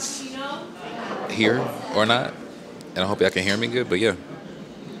ends here or not, and I hope y'all can hear me good, but yeah.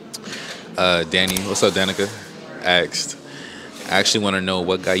 Danny, what's up, Danica? Asked, I actually want to know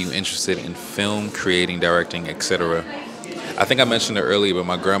what got you interested in film, creating, directing, etc. I think I mentioned it earlier, but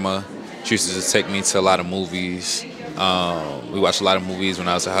my grandma, she used to just take me to a lot of movies. We watched a lot of movies when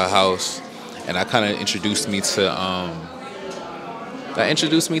I was at her house, and that kind of introduced me to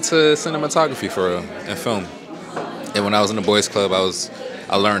cinematography for real and film. And when I was in the boys club,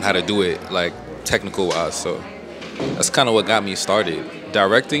 I learned how to do it like technical wise. So that's kind of what got me started.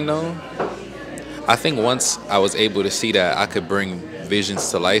 Directing though, I think once I was able to see that I could bring visions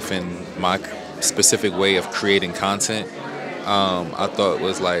to life in my specific way of creating content, I thought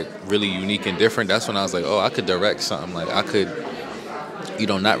was like really unique and different. That's when I was like, oh, I could direct something. Like I could, you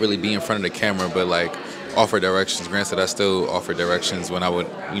know, not really be in front of the camera, but like offer directions. Granted, I still offer directions when I would,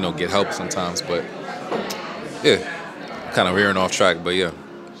 you know, get help sometimes. But yeah, kind of veering off track. But yeah,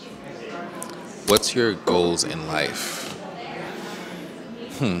 what's your goals in life?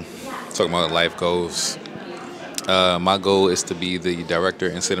 Talking about life goals. My goal is to be the director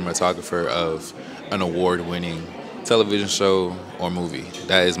and cinematographer of an award-winning television show or movie.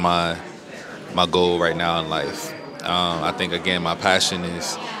 That is my goal right now in life. I think, again, my passion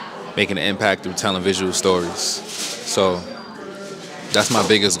is making an impact through telling visual stories. So that's my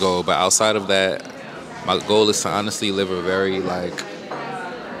biggest goal. But outside of that, my goal is to honestly live a very like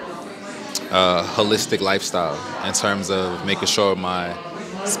holistic lifestyle in terms of making sure my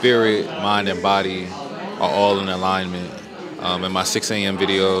spirit, mind, and body are all in alignment. In my 6 a.m.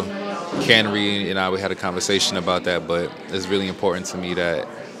 video, Katori and I, we had a conversation about that, but it's really important to me that,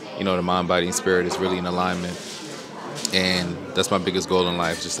 you know, the mind, body, and spirit is really in alignment. And that's my biggest goal in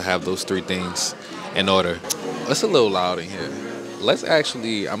life, just to have those 3 things in order. It's a little loud in here. Let's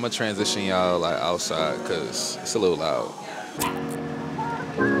actually, I'm gonna transition y'all like outside because it's a little loud.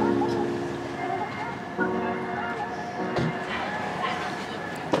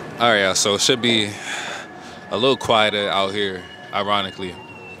 All right, y'all, so it should be a little quieter out here, ironically.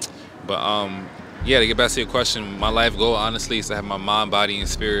 But yeah, to get back to your question, my life goal, honestly, is to have my mind, body, and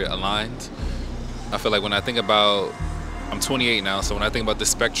spirit aligned. I feel like when I think about, I'm 28 now, so when I think about the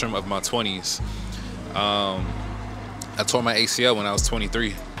spectrum of my 20s, I tore my ACL when I was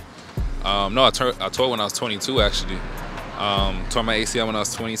 23. No, I tore when I was 22, actually. Tore my ACL when I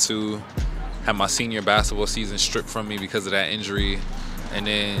was 22, had my senior basketball season stripped from me because of that injury. And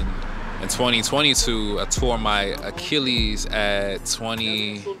then in 2022, I tore my Achilles at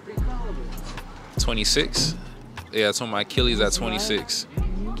 26. Yeah, I tore my Achilles at 26.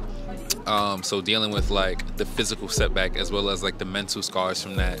 So dealing with like the physical setback as well as like the mental scars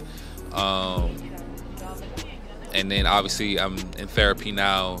from that. And then obviously I'm in therapy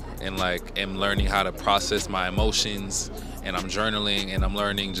now and like am learning how to process my emotions, and I'm journaling, and I'm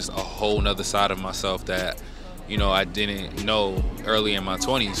learning just a whole nother side of myself that, you know, I didn't know early in my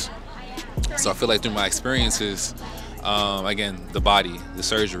 20s. So I feel like through my experiences, again, the body, the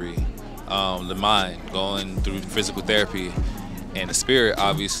surgery, the mind, going through physical therapy, and the spirit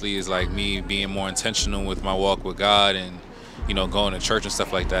obviously is like me being more intentional with my walk with God and, you know, going to church and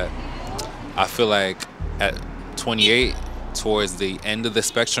stuff like that. I feel like at 28, towards the end of the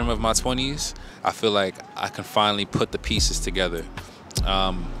spectrum of my 20s, I feel like I can finally put the pieces together.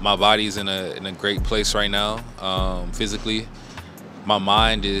 My body's in a great place right now, physically. My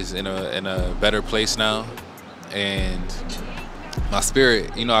mind is in a better place now, and my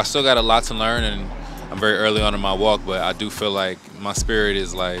spirit, you know, I still got a lot to learn, and I'm very early on in my walk, but I do feel like my spirit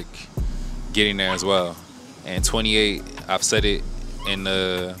is like getting there as well. And 28, I've said it in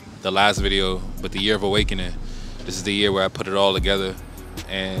the last video, but the year of awakening, this is the year where I put it all together,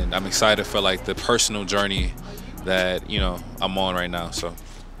 and I'm excited for like the personal journey that, you know, I'm on right now. So I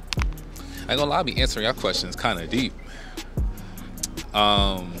ain't gonna lie, I'll be answering y'all questions kind of deep.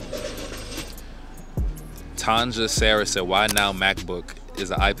 Tanja Sarah said, why now MacBook? Is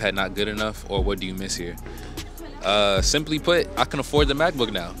the iPad not good enough, or what do you miss here? Simply put, I can afford the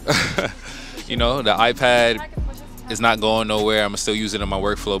MacBook now. You know, the iPad It's not going nowhere. I'm still using it in my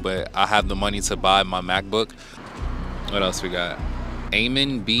workflow, but I have the money to buy my MacBook. What else we got?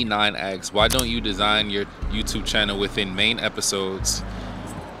 Eamon B9X. Why don't you design your YouTube channel within main episodes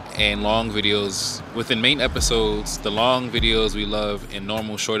and long videos? Within main episodes, the long videos we love, and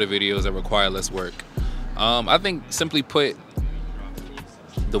normal shorter videos that require less work. I think simply put,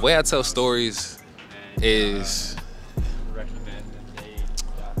 the way I tell stories is,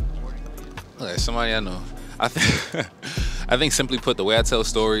 okay, somebody I know. I think simply put, the way I tell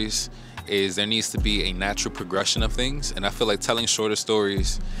stories is there needs to be a natural progression of things, and I feel like telling shorter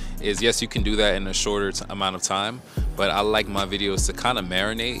stories is, yes, you can do that in a shorter amount of time, but I like my videos to kind of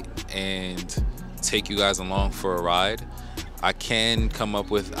marinate and take you guys along for a ride. I can come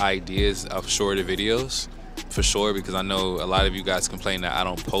up with ideas of shorter videos for sure, because I know a lot of you guys complain that I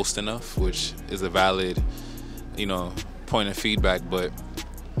don't post enough, which is a valid, you know, point of feedback, but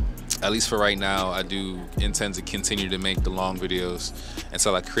at least for right now, I do intend to continue to make the long videos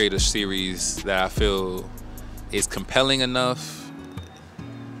until I create a series that I feel is compelling enough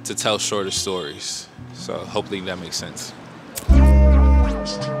to tell shorter stories. So hopefully that makes sense.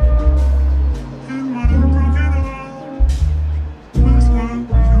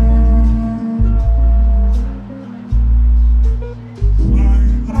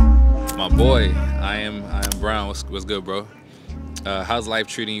 My boy, I am Brown. What's good, bro? How's life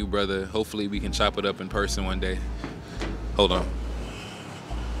treating you, brother? Hopefully we can chop it up in person one day. Hold on.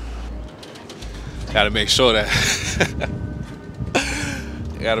 Gotta make sure that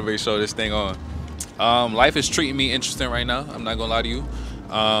gotta make sure this thing on. Life is treating me interesting right now. I'm not gonna lie to you.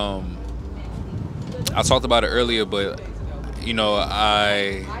 I talked about it earlier, but you know,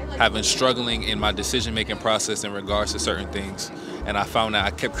 I have been struggling in my decision-making process in regards to certain things, and I found that I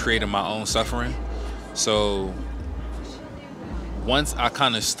kept creating my own suffering. So once I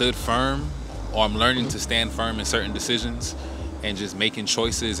kind of stood firm, or I'm learning to stand firm in certain decisions and just making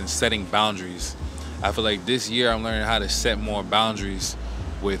choices and setting boundaries, I feel like this year I'm learning how to set more boundaries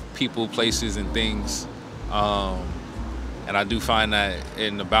with people, places, and things. And I do find that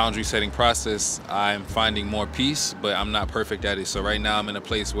in the boundary setting process, I'm finding more peace, but I'm not perfect at it. So right now I'm in a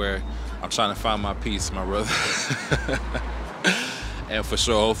place where I'm trying to find my peace, my brother. And for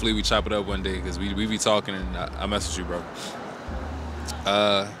sure, hopefully we chop it up one day, because we be talking, and I mess with you, bro.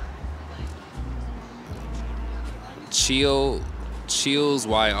 Chills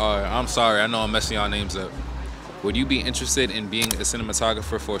YR. I'm sorry, I know I'm messing y'all names up. Would you be interested in being a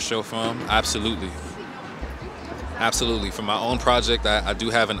cinematographer for a show film? Absolutely. Absolutely. For my own project, I do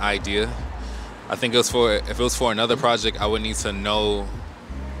have an idea. I think if it was for another project, I would need to know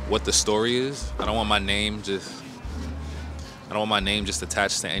what the story is. I don't want my name just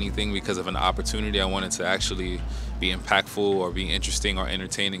attached to anything because of an opportunity. I want it to actually be impactful or be interesting or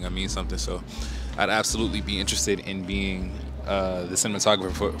entertaining or mean something. So I'd absolutely be interested in being the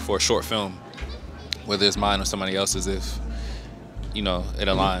cinematographer for a short film, whether it's mine or somebody else's, if, you know, it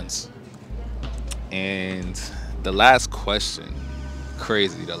aligns. And the last question,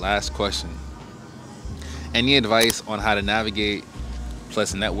 crazy, the last question. Any advice on how to navigate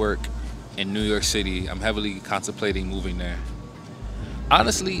plus network in New York City? I'm heavily contemplating moving there.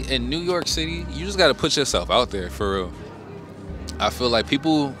 Honestly, in New York City, you just gotta put yourself out there, for real. I feel like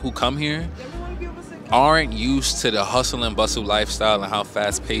people who come here aren't used to the hustle and bustle lifestyle and how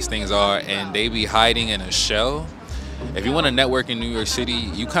fast-paced things are, and they be hiding in a shell. If you want to network in New York City,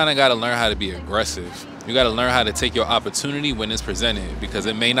 you kind of got to learn how to be aggressive. You got to learn how to take your opportunity when it's presented, because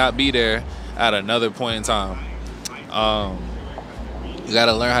it may not be there at another point in time. You got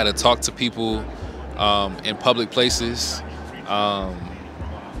to learn how to talk to people in public places.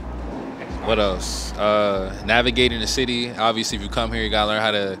 What else? Navigating the city. Obviously, if you come here, you got to learn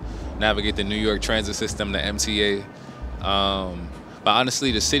how to navigate the New York transit system, the MTA. But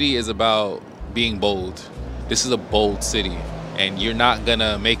honestly, the city is about being bold. This is a bold city, and you're not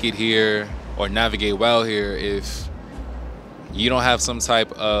gonna make it here or navigate well here if you don't have some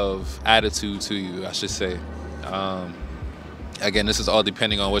type of attitude to you, I should say. Again, this is all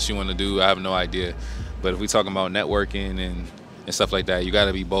depending on what you want to do. I have no idea. But if we're talking about networking and stuff like that, you got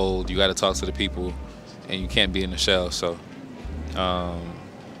to be bold. You got to talk to the people, and you can't be in the shell. So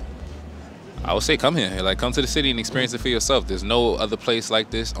I would say come here. Like, come to the city and experience it for yourself. There's no other place like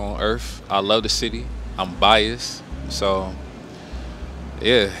this on earth. I love the city. I'm biased. So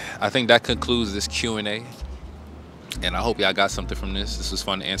yeah, I think that concludes this Q&A. And I hope y'all got something from this. This was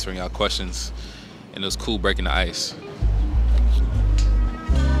fun answering y'all questions, and it was cool breaking the ice.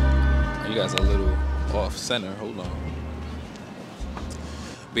 You guys are a little off center. Hold on.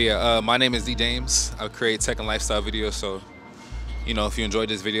 But yeah, my name is D Dames. I create tech and lifestyle videos, so You know, if you enjoyed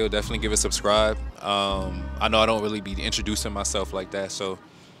this video, definitely give it a subscribe. I know I don't really be introducing myself like that, so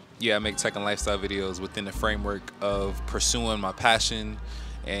yeah, I make tech and lifestyle videos within the framework of pursuing my passion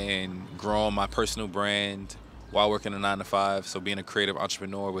and growing my personal brand while working a 9-to-5. So being a creative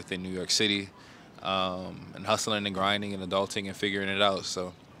entrepreneur within New York City, and hustling and grinding and adulting and figuring it out.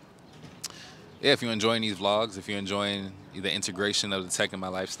 So yeah, if you're enjoying these vlogs, if you're enjoying the integration of the tech in my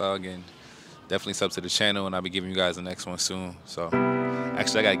lifestyle, again, definitely sub to the channel, and I'll be giving you guys the next one soon. So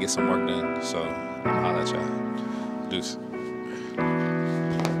actually, I gotta get some work done, so I'm gonna holler at y'all. Deuce.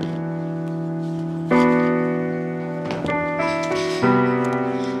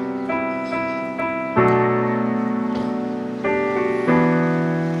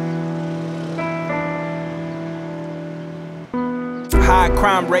 High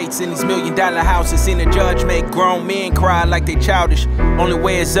crime rates in these $1 million houses. Seen a judge make grown men cry like they childish. Only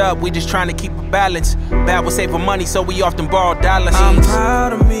way is up, we just trying to keep a balance. Bad will save for money, so we often borrow dollars. I'm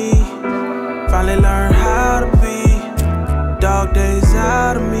proud of me, finally learned how to be. Dog days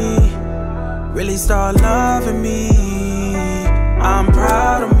out of me, really start loving me. I'm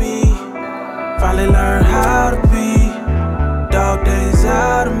proud of me, finally learned how to be. Dog days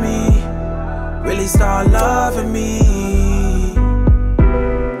out of me, really start loving me.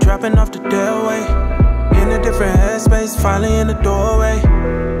 Dropping off the doorway, in a different headspace, finally in the doorway.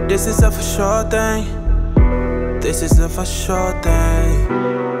 This is a for sure thing, this is a for sure thing.